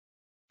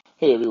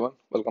Hey everyone,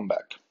 welcome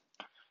back.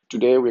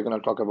 Today we're going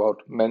to talk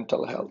about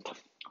mental health,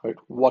 right?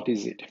 What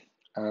is it?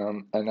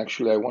 And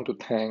actually, I want to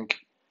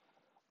thank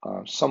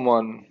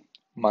someone,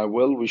 my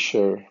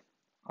well-wisher,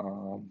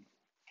 um,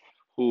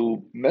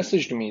 who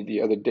messaged me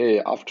the other day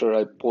after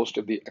I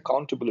posted the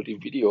accountability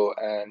video,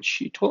 and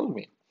she told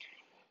me,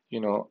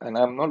 and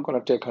I'm not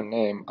going to take her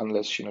name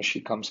unless,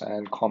 she comes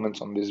and comments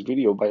on this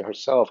video by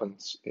herself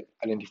and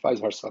identifies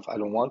herself. I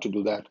don't want to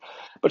do that.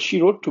 But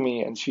she wrote to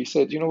me and she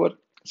said, you know what?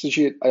 So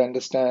I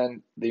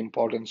understand the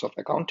importance of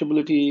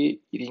accountability,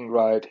 eating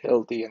right,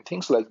 healthy, and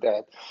things like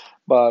that.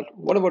 But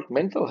what about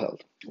mental health?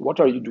 What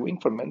are you doing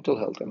for mental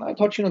health? And I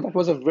thought, that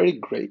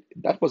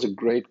was a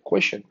great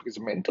question because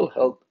mental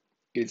health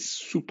is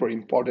super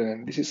important.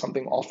 And this is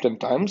something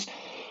oftentimes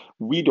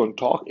we don't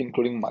talk,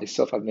 including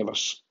myself. I've never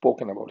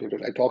spoken about it.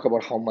 I talk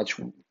about how much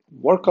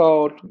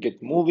workout,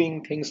 get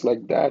moving, things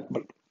like that.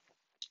 But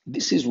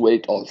this is where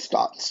it all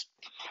starts.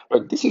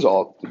 Right? This is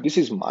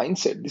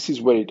mindset. This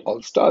is where it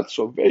all starts.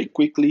 So very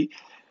quickly,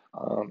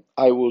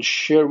 I will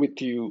share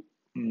with you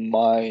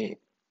my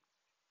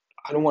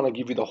I don't want to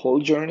give you the whole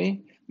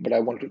journey, but I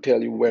want to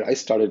tell you where I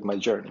started my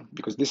journey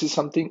because this is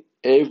something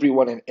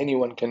everyone and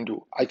anyone can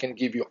do. I can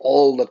give you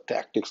all the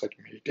tactics like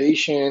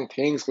meditation,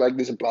 things like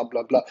this, blah,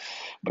 blah, blah.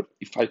 But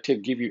if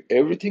give you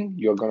everything,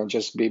 you're going to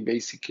just be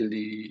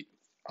basically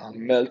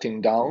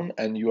melting down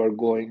and you are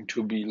going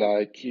to be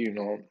like,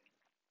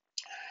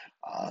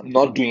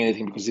 not doing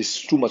anything because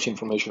there's too much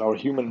information. Our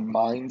human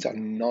minds are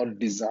not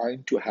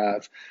designed to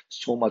have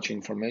so much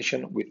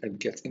information. It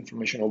gets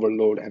information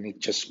overload and it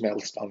just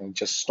melts down and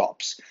just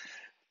stops.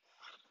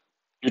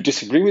 You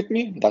disagree with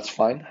me? That's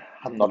fine.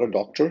 I'm not a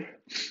doctor,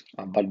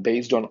 but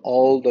based on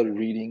all the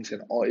readings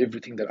and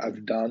everything that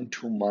I've done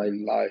to my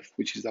life,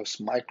 which is those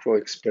micro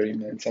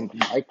experiments and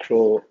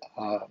micro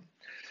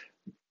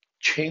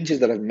changes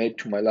that I've made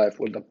to my life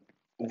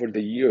over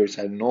the years,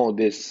 I know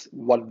this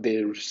what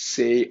they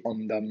say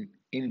on them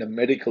in the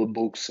medical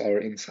books or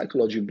in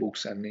psychology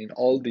books and in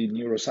all the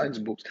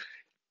neuroscience books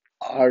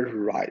are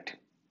right.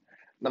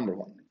 Number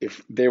one,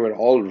 if they were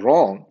all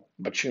wrong,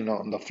 but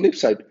on the flip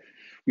side,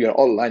 we are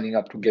all lining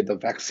up to get the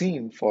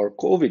vaccine for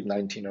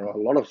COVID-19, or a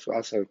lot of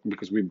us are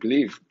because we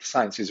believe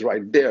science is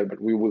right there, but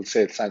we will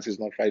say science is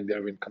not right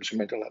there when it comes to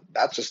mental health.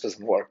 That just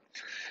doesn't work,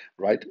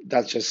 right?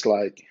 That's just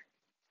like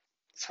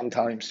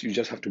sometimes you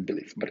just have to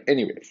believe. But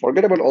anyway,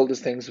 forget about all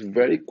these things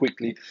very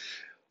quickly.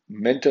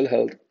 Mental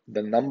health,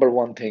 the number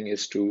one thing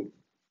is to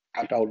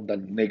cut out the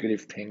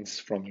negative things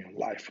from your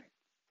life.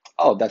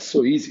 Oh, that's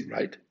so easy,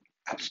 right?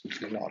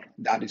 Absolutely not.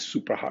 That is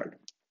super hard.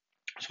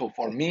 So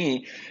for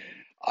me,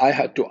 I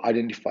had to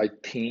identify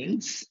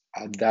things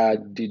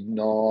that did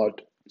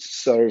not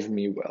serve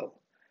me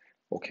well.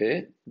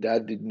 Okay,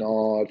 that did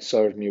not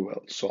serve me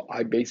well. So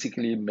I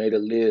basically made a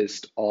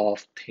list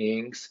of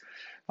things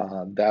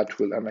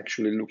I'm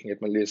actually looking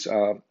at my list,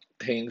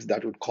 things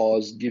that would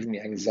give me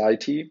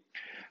anxiety,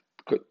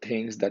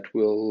 things that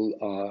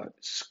will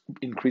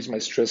increase my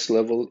stress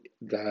level,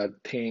 that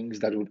things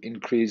that would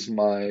increase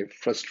my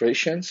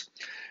frustrations,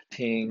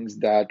 things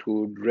that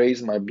would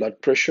raise my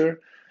blood pressure,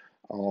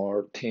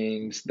 or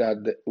things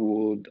that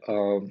would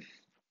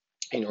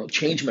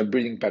change my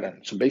breathing pattern.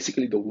 So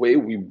basically the way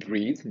we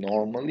breathe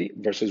normally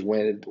versus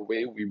the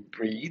way we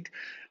breathe,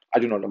 I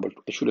do not know, but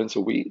I shouldn't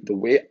say the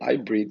way I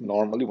breathe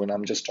normally when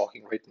I'm just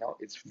talking right now,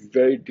 it's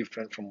very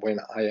different from when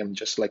I am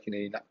just like in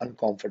an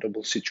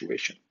uncomfortable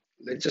situation.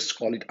 Let's just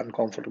call it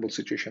uncomfortable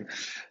situation.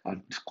 A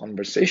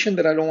conversation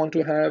that I don't want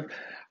to have,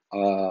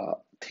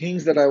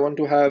 things that I want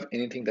to have,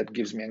 anything that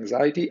gives me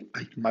anxiety,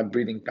 my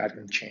breathing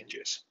pattern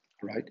changes,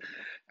 right?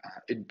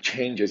 It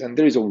changes, and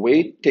there is a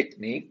way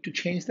technique to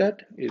change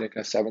that, like a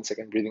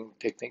 7-second breathing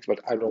techniques,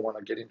 but I don't want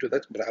to get into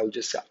that. But I'll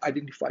just say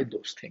identify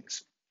those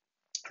things,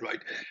 right?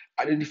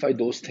 Identify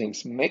those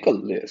things, make a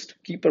list,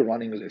 keep a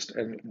running list.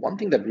 And one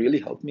thing that really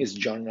helped me is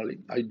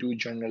journaling. I do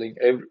journaling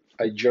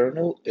I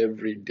journal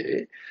every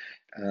day,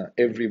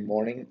 every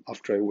morning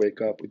after I wake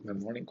up with my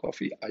morning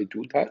coffee. I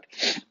do that.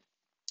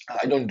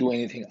 I don't do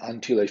anything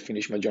until I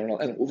finish my journal,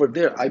 and over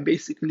there I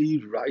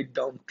basically write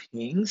down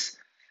things.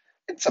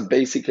 It's a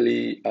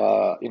basically,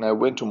 I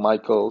went to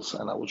Michael's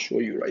and I will show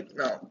you right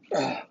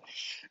now.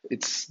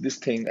 It's this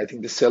thing. I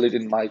think they sell it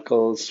in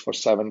Michael's for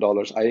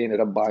 $7. I ended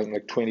up buying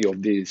like 20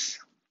 of these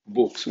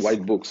books,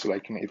 white books.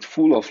 Like it's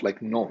full of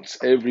like notes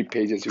every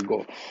page as you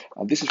go.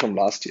 This is from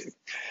last year,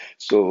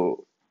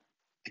 so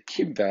I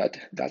keep that.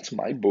 That's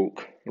my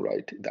book,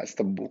 right? That's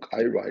the book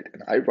I write,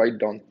 and I write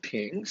down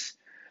things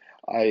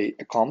I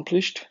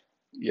accomplished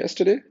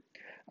yesterday,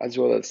 as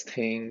well as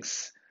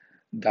things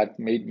that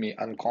made me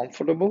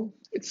uncomfortable.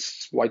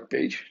 It's white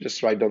page,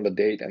 just write down the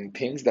date and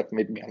things that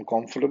made me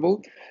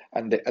uncomfortable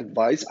and the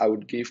advice I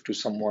would give to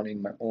someone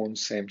in my own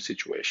same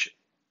situation.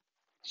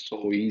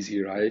 So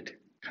easy, right,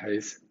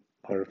 guys,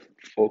 or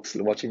folks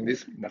watching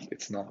this? But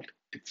it's not.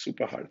 It's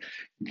super hard.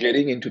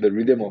 Getting into the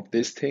rhythm of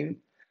this thing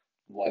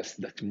was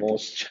the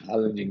most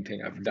challenging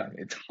thing I've done.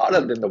 It's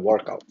harder than the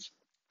workouts,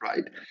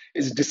 right?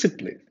 It's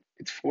discipline.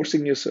 It's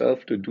forcing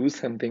yourself to do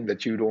something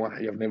that you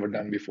have never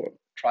done before.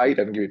 Try it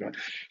and give it one.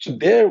 So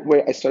there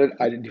where I started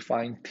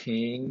identifying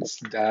things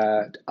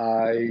that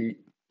I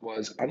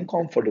was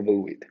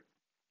uncomfortable with.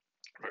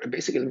 I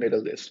basically made a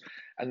list.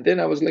 And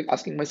then I was like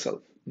asking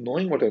myself,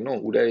 knowing what I know,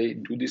 would I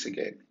do this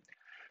again?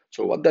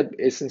 So what that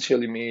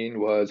essentially mean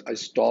was I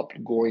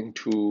stopped going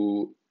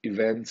to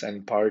events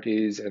and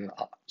parties and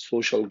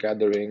social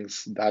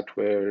gatherings that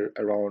were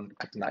around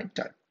at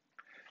nighttime.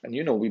 And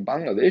we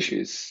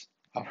Bangladeshis,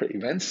 our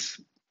events,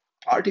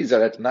 parties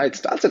are at night,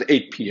 starts at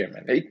 8 p.m.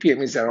 and 8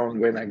 p.m. is around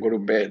when I go to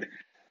bed.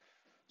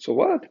 So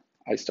what?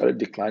 I started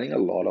declining a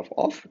lot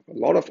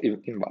of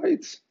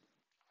invites.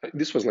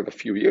 This was like a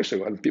few years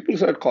ago, and people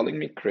started calling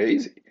me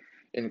crazy,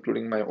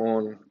 including my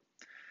own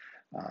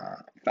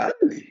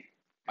family.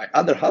 My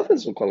other half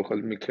also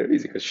called me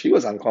crazy because she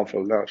was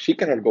uncomfortable. Now she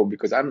cannot go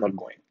because I'm not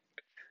going,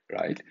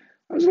 right?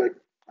 I was like,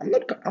 I'm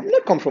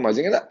not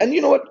compromising. And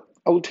you know what?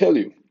 I will tell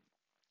you,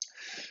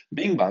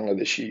 being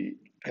Bangladeshi,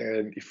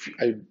 and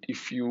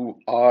if you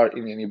are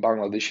in any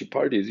Bangladeshi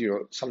parties,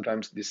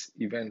 sometimes these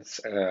events,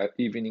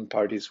 evening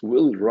parties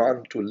will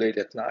run to late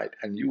at night,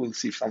 and you will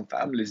see some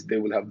families, they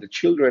will have the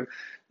children,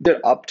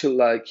 they're up till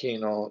like,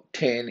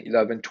 10,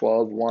 11,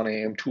 12, 1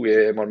 a.m., 2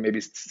 a.m., or maybe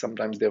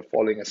sometimes they're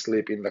falling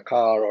asleep in the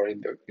car or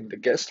in the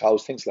guest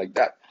house, things like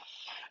that.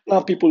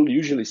 Now people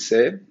usually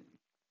say,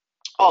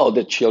 oh,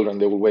 the children,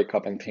 they will wake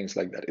up and things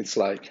like that. It's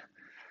like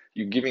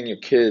you're giving your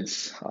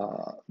kids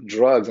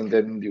drugs and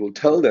then you will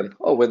tell them,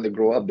 oh, when they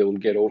grow up, they will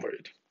get over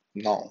it.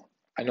 No,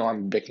 I know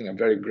I'm making a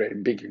very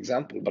great big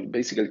example, but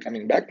basically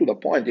coming back to the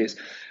point is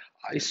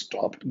I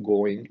stopped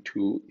going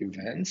to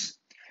events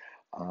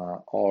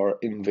or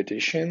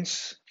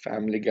invitations,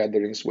 family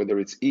gatherings, whether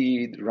it's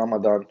Eid,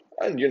 Ramadan,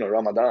 and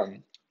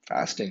Ramadan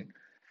fasting.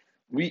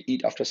 We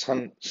eat after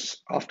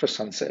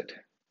sunset,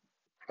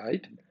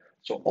 right?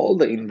 So all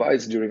the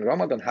invites during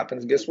Ramadan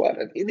happens, guess what?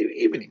 In the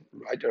evening,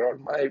 right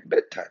around my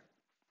bedtime.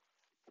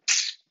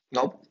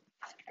 Now,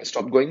 I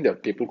stopped going there.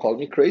 People call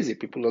me crazy.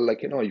 People are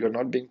like, you're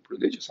not being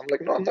religious. I'm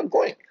like, no, I'm not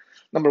going.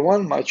 Number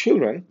one, my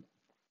children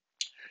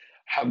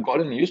have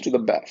gotten used to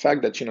the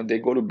fact that, they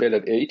go to bed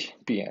at 8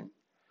 p.m.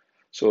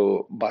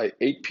 So by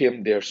 8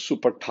 p.m., they're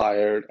super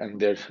tired and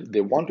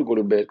they want to go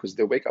to bed because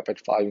they wake up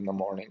at 5 in the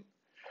morning.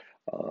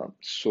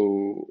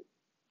 So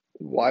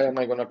why am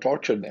I going to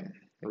torture them,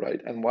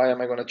 right? And why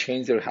am I going to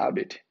change their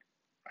habit,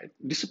 right?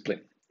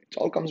 Discipline. It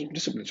all comes with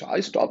discipline. So I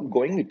stopped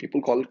going with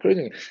people call it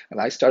crazy, and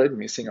I started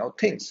missing out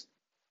things.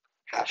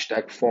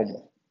 Hashtag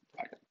FOMO.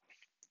 Right?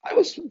 I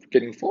was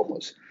getting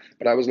FOMOs,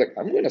 but I was like,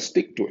 I'm going to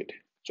stick to it.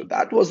 So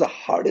that was the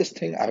hardest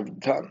thing I've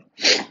done,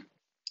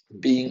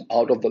 being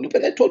out of the loop.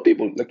 And I told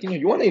people, like,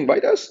 you want to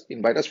invite us?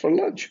 Invite us for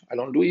lunch. I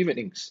don't do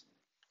evenings.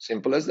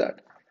 Simple as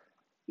that.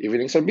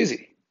 Evenings are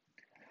busy.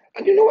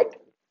 And you know what?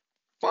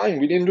 Fine,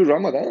 we didn't do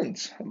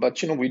Ramadans,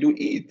 but we do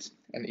Eid.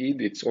 And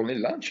Eid, it's only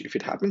lunch. If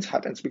it happens,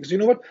 happens. Because you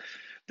know what?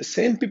 The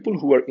same people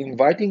who are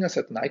inviting us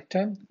at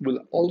nighttime will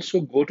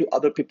also go to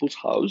other people's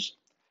house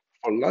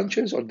for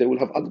lunches, or they will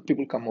have other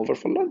people come over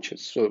for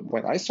lunches. So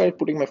when I started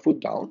putting my foot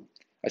down,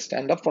 I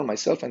stand up for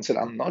myself and said,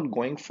 I'm not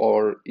going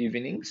for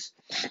evenings.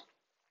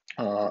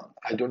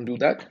 I don't do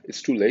that.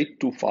 It's too late,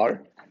 too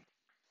far.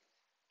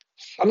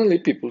 Suddenly,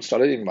 people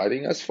started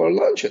inviting us for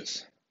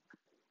lunches.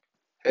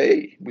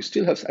 Hey, we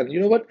still have, and you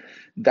know what?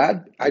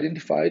 That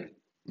identified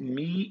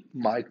me,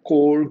 my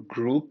core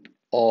group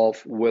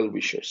of well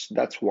wishers.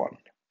 That's one.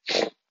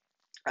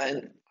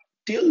 And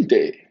till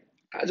day,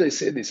 as I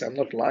say this, I'm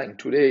not lying.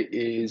 Today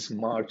is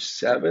March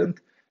 7th,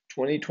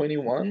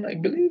 2021, I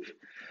believe.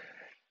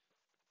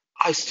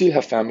 I still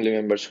have family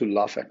members who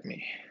laugh at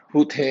me,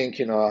 who think,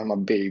 I'm a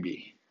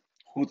baby,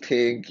 who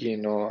think,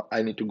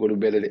 I need to go to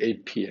bed at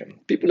 8 p.m.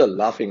 People are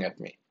laughing at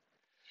me.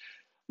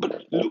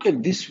 But look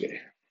at this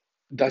way.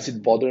 Does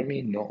it bother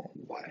me? No.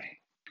 Why?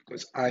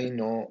 Because I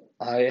know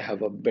I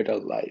have a better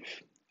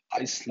life.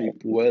 I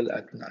sleep well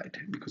at night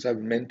because I have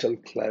mental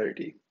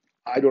clarity.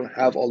 I don't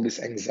have all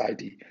this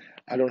anxiety.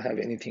 I don't have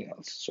anything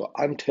else. So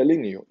I'm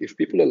telling you, if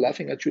people are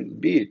laughing at you,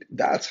 be it.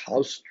 That's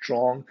how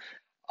strong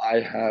I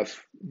have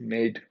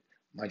made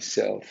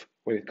myself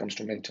when it comes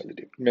to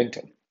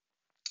mental.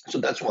 So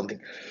that's one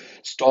thing.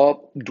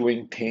 Stop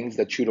doing things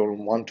that you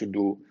don't want to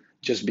do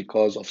just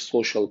because of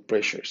social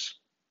pressures.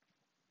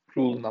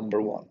 Rule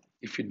number one.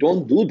 If you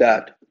don't do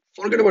that,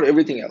 forget about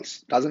everything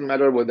else. Doesn't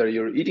matter whether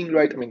you're eating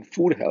right. I mean,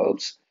 food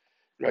helps,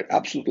 right?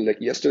 Absolutely. Like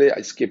yesterday,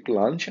 I skipped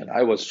lunch and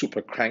I was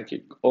super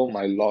cranky. Oh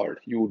my Lord,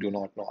 you do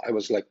not know. I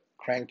was like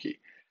cranky.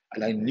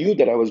 And I knew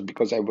that I was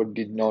because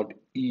did not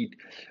eat.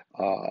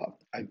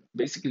 I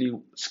basically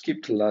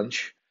skipped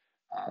lunch,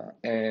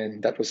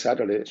 and that was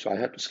Saturday. So I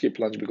had to skip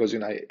lunch because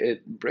I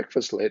ate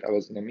breakfast late. I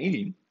was in a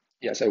meeting.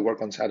 Yes, I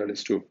work on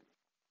Saturdays too.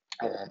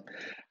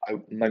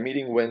 Um, my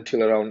meeting went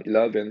till around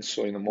 11,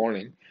 so in the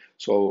morning.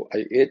 So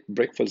I ate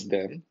breakfast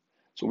then,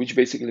 so which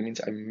basically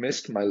means I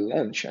missed my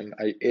lunch and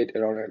I ate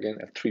around again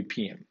at 3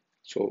 p.m.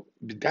 So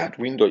with that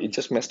window, it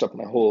just messed up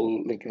my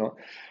whole,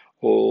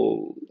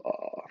 whole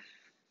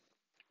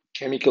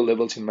chemical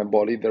levels in my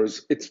body.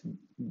 It's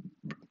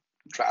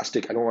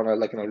drastic. I don't want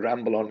to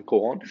ramble on,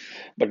 go on,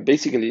 but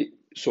basically,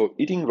 so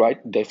eating right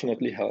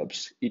definitely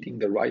helps. Eating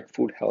the right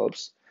food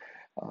helps,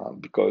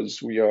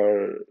 because we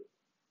are,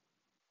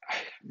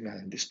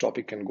 man, this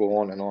topic can go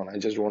on and on. I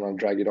just don't want to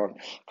drag it on.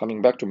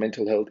 Coming back to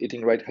mental health,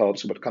 eating right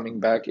helps, but coming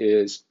back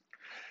is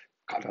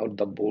cut out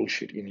the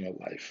bullshit in your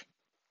life.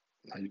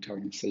 Now you tell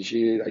me,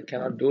 Sajid, I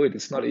cannot do it.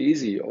 It's not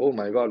easy. Oh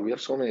my God, we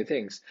have so many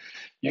things.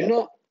 You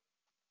know,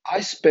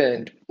 I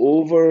spent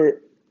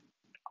over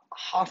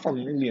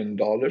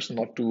 $500,000,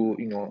 not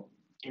to,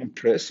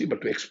 impress you,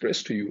 but to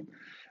express to you.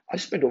 I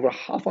spent over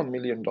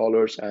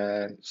 $500,000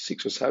 and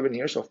 6 or 7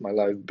 years of my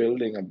life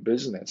building a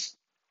business,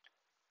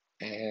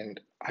 and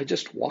I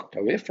just walked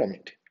away from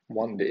it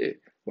one day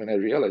when I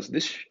realized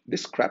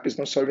this crap is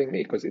not serving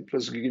me because it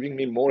was giving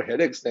me more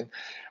headaches than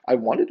I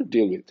wanted to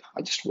deal with.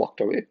 I just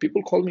walked away.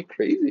 People call me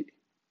crazy.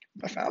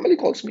 My family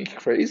calls me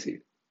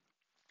crazy.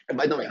 And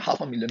by the way,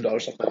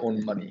 $500,000 of my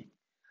own money.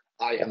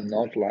 I am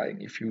not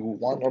lying. If you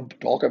want to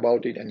talk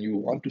about it and you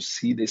want to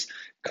see this,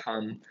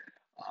 come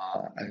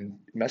and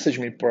message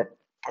me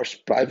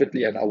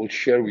privately, and I will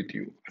share with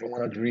you. I don't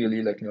want to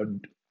really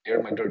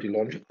air my dirty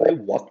laundry. I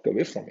walked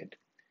away from it.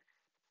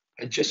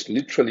 I just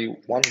literally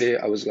one day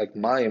I was like,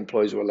 my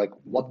employees were like,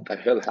 "What the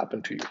hell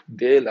happened to you?"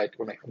 They like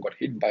when I got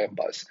hit by a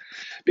bus,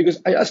 because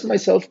I asked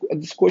myself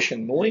this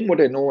question, knowing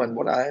what I know and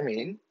what I am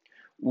in,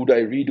 would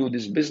I redo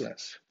this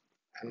business?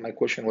 And my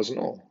question was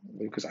no,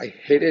 because I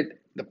hated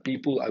the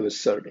people I was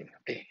serving.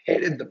 I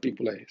hated the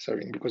people I was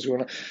serving because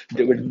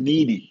they were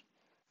needy.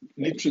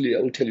 Literally,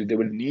 I will tell you, they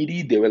were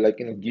needy. They were like,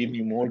 give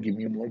me more, give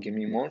me more, give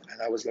me more.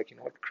 And I was like, you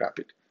know what, crap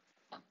it.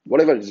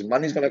 Whatever it is,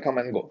 money's gonna come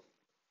and go.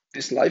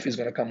 This life is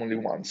gonna come only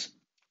once.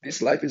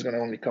 This life is gonna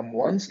only come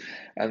once,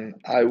 and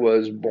I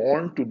was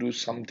born to do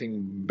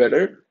something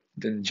better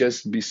than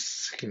just be,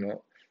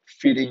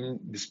 feeding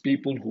these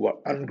people who are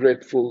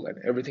ungrateful and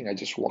everything. I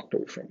just walked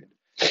away from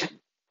it.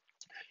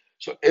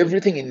 So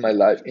everything in my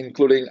life,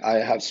 including I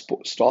have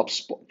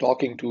stopped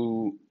talking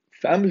to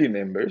family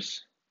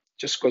members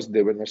just because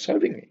they were not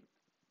serving me.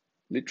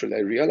 Literally, I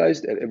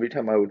realized that every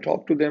time I would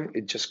talk to them,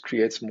 it just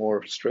creates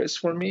more stress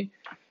for me.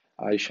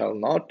 I shall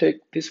not take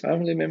these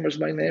family members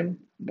by name,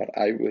 but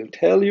I will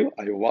tell you,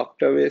 I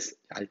walked away.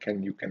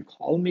 You can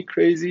call me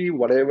crazy,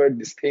 whatever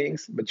these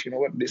things, but you know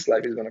what? This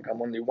life is gonna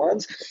come only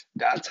once.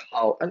 That's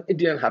how, and it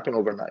didn't happen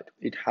overnight.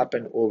 It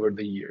happened over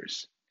the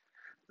years,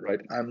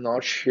 right? I'm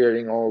not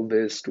sharing all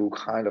this to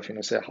kind of,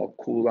 say how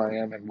cool I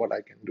am and what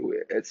I can do.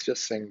 It's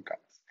just saying,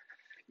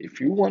 if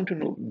you want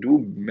to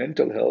do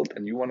mental health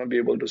and you want to be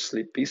able to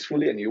sleep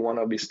peacefully and you want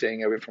to be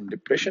staying away from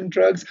depression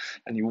drugs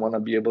and you want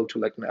to be able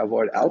to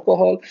avoid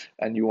alcohol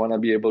and you want to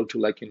be able to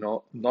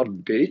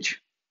not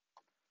beach,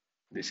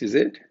 this is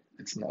it.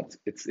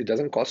 It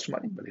doesn't cost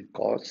money, but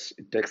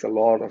it takes a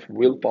lot of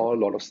willpower, a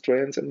lot of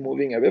strength and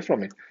moving away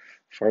from it.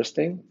 First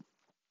thing,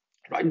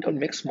 write down,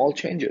 make small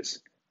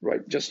changes,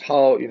 right? Just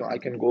how I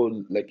can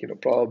go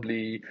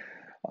probably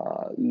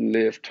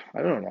lift.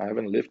 I don't know. I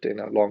haven't lifted in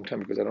a long time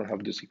because I don't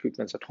have these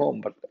equipments at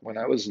home. But when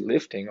I was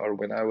lifting, or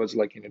when I was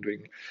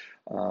doing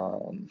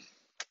um,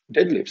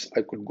 deadlifts,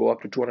 I could go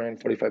up to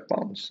 245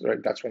 pounds.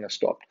 Right, that's when I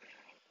stopped.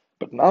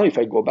 But now, if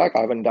I go back,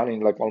 I haven't done it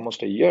in like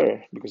almost a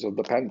year because of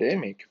the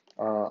pandemic.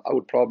 I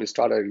would probably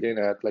start again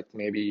at like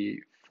maybe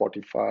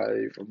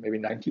 45 or maybe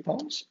 90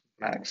 pounds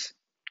max.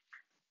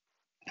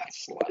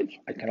 That's life.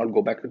 I cannot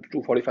go back to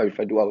 245. If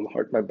I do, I will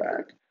hurt my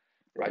back,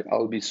 right?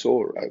 I'll be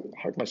sore. I will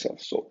hurt myself.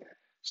 So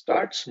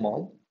start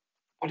small.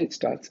 What it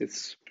starts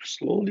is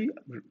slowly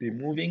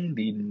removing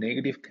the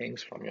negative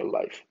things from your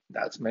life.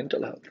 That's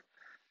mental health.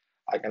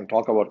 I can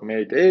talk about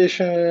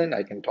meditation.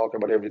 I can talk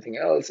about everything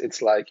else.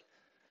 It's like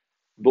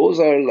those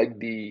are like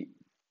the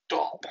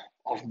top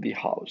of the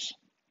house,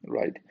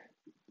 right?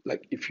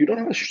 Like if you don't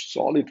have a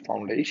solid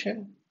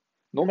foundation,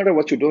 no matter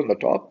what you do on the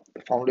top,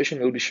 the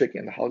foundation will be shaky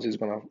and the house is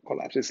going to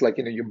collapse. It's like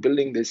you're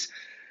building this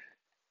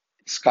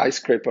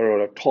skyscraper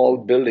or a tall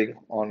building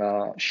on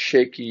a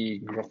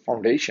shaky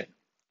foundation.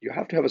 You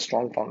have to have a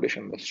strong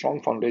foundation. The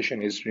strong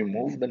foundation is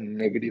remove the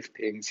negative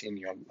things in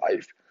your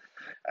life.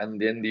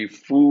 And then the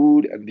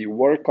food and the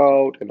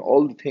workout and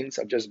all the things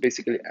are just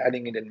basically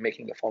adding it and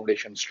making the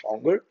foundation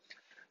stronger.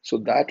 So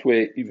that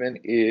way, even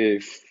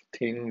if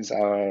things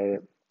are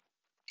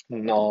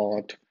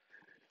not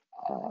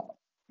uh,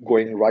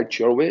 going right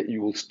your way,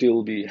 you will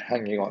still be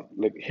hanging on.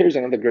 Like, here's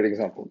another great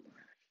example: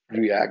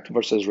 react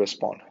versus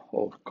respond.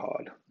 Oh,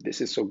 God, this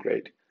is so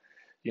great.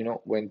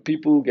 When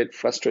people get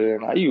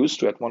frustrated, and I used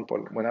to at one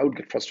point, when I would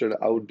get frustrated,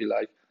 I would be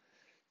like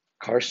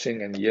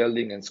cursing and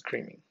yelling and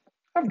screaming.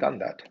 I've done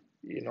that,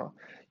 you know.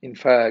 In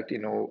fact,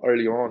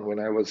 early on when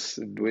I was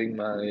doing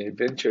my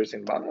ventures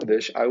in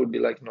Bangladesh, I would be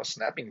like,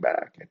 snapping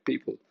back at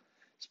people,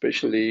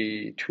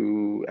 especially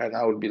and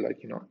I would be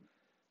like,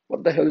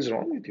 what the hell is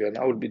wrong with you? And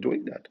I would be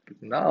doing that. But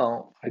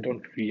now I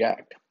don't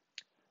react.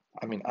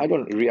 I mean, I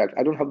don't react.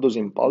 I don't have those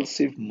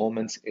impulsive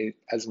moments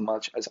as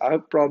much as I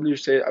would probably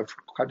say I've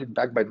cut it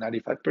back by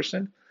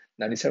 95%,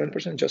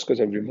 97%, just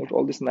because I've removed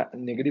all this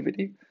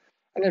negativity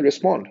and I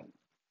respond.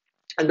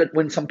 And that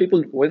when some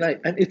people,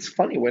 and it's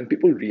funny when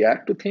people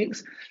react to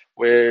things,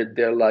 where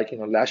they're like,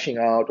 lashing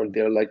out, or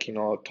they're like,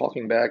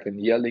 talking back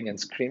and yelling and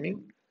screaming,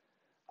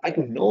 I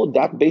know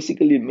that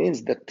basically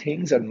means that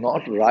things are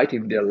not right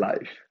in their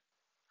life.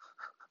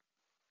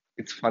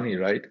 It's funny,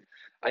 right?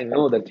 I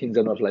know that things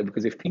are not right,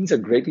 because if things are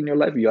great in your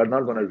life, you are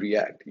not going to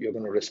react. You're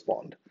going to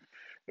respond,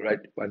 right?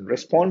 And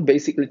respond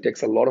basically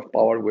takes a lot of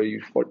power, where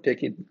you take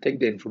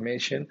the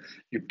information,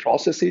 you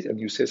process it, and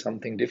you say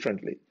something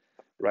differently,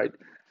 right?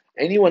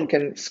 Anyone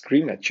can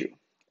scream at you.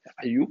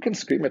 You can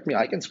scream at me.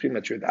 I can scream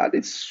at you. That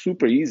is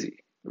super easy,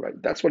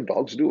 right? That's what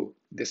dogs do.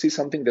 They see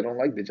something they don't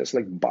like, they just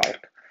like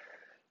bark.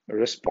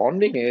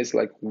 Responding is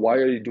like, why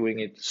are you doing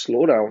it?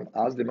 Slow down,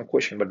 ask them a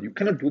question. But you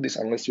cannot do this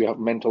unless you have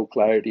mental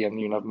clarity and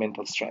you have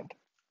mental strength.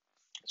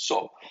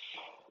 So,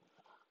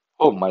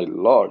 oh my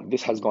Lord,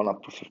 this has gone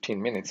up to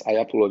 15 minutes. I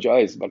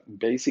apologize, but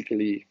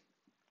basically,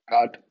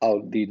 cut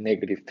out the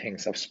negative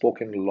things. I've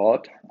spoken a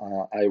lot.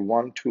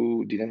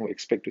 Didn't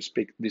expect to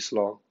speak this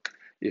long.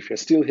 If you're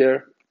still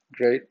here,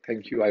 great.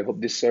 Thank you. I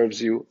hope this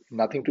serves you.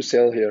 Nothing to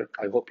sell here.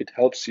 I hope it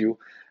helps you.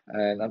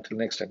 And until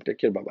next time, take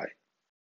care. Bye bye.